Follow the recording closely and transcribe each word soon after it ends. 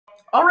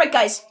Alright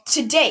guys,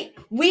 today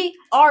we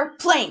are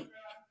playing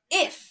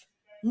If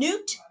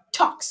Noot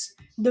Talks.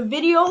 The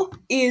video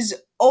is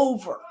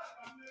over.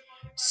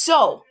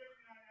 So,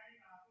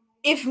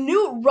 if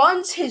Noot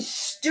runs his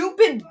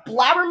stupid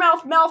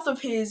blabbermouth mouth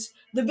of his,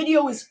 the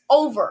video is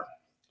over.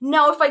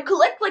 Now, if I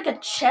collect like a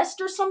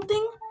chest or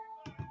something,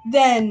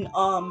 then,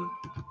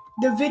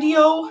 the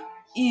video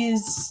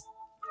is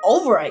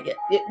over, I guess.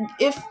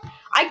 If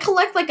I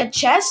collect like a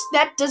chest,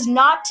 that does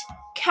not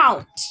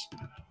count.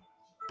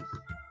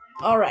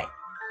 Alright.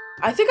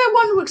 I think I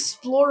want to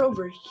explore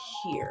over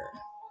here.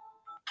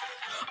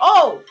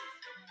 Oh!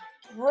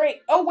 Great.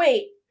 Oh,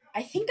 wait.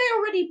 I think I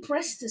already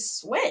pressed the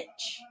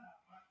switch.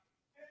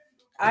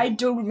 I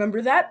don't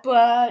remember that,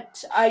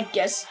 but I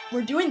guess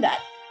we're doing that.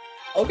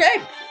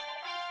 Okay.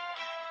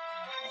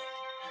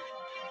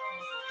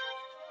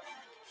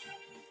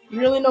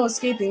 Really no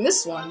escaping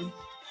this one.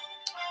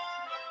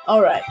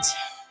 Alright.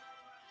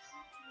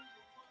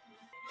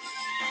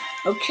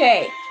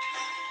 Okay.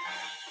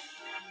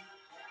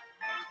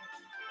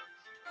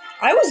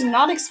 I was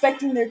not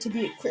expecting there to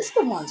be a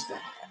crystal monster.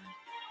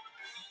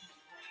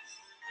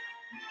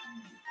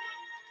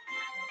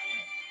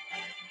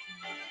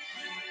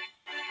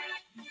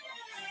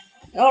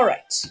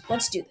 Alright,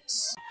 let's do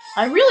this.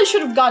 I really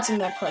should have gotten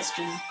that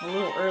question a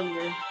little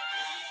earlier.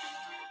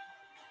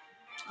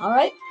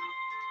 Alright.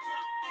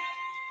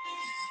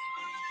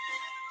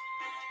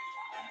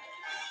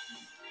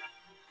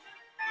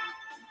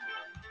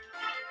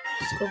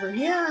 Let's go over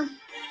here.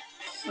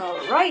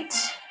 Alright.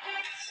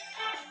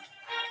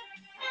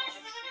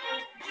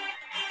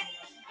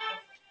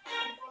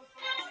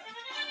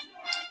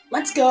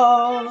 Let's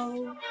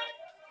go.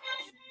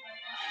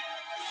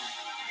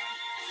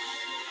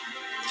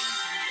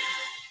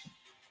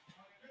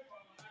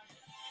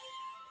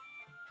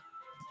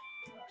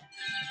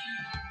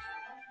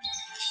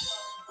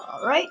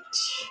 Alright.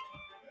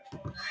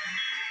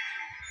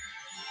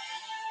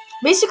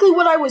 Basically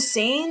what I was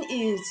saying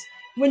is,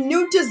 when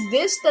Noot does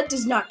this, that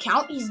does not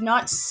count. He's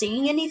not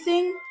saying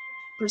anything,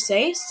 per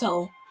se,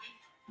 so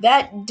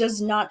that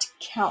does not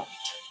count.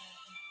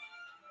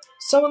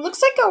 So it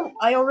looks like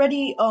I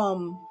already,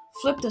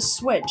 flipped a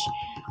switch.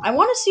 I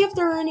want to see if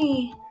there are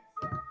any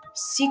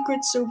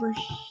secrets over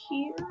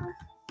here.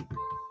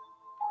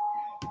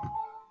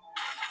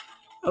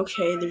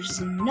 Okay,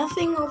 there's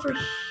nothing over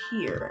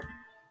here.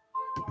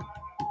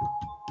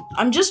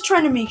 I'm just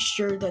trying to make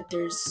sure that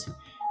there's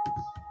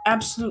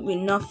absolutely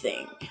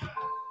nothing.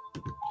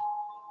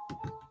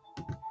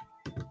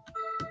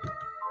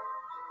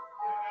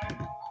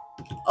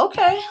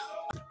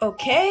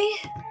 Okay.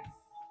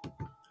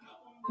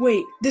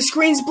 Wait, the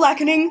screen's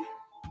blackening.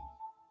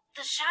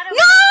 The shadow.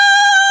 No!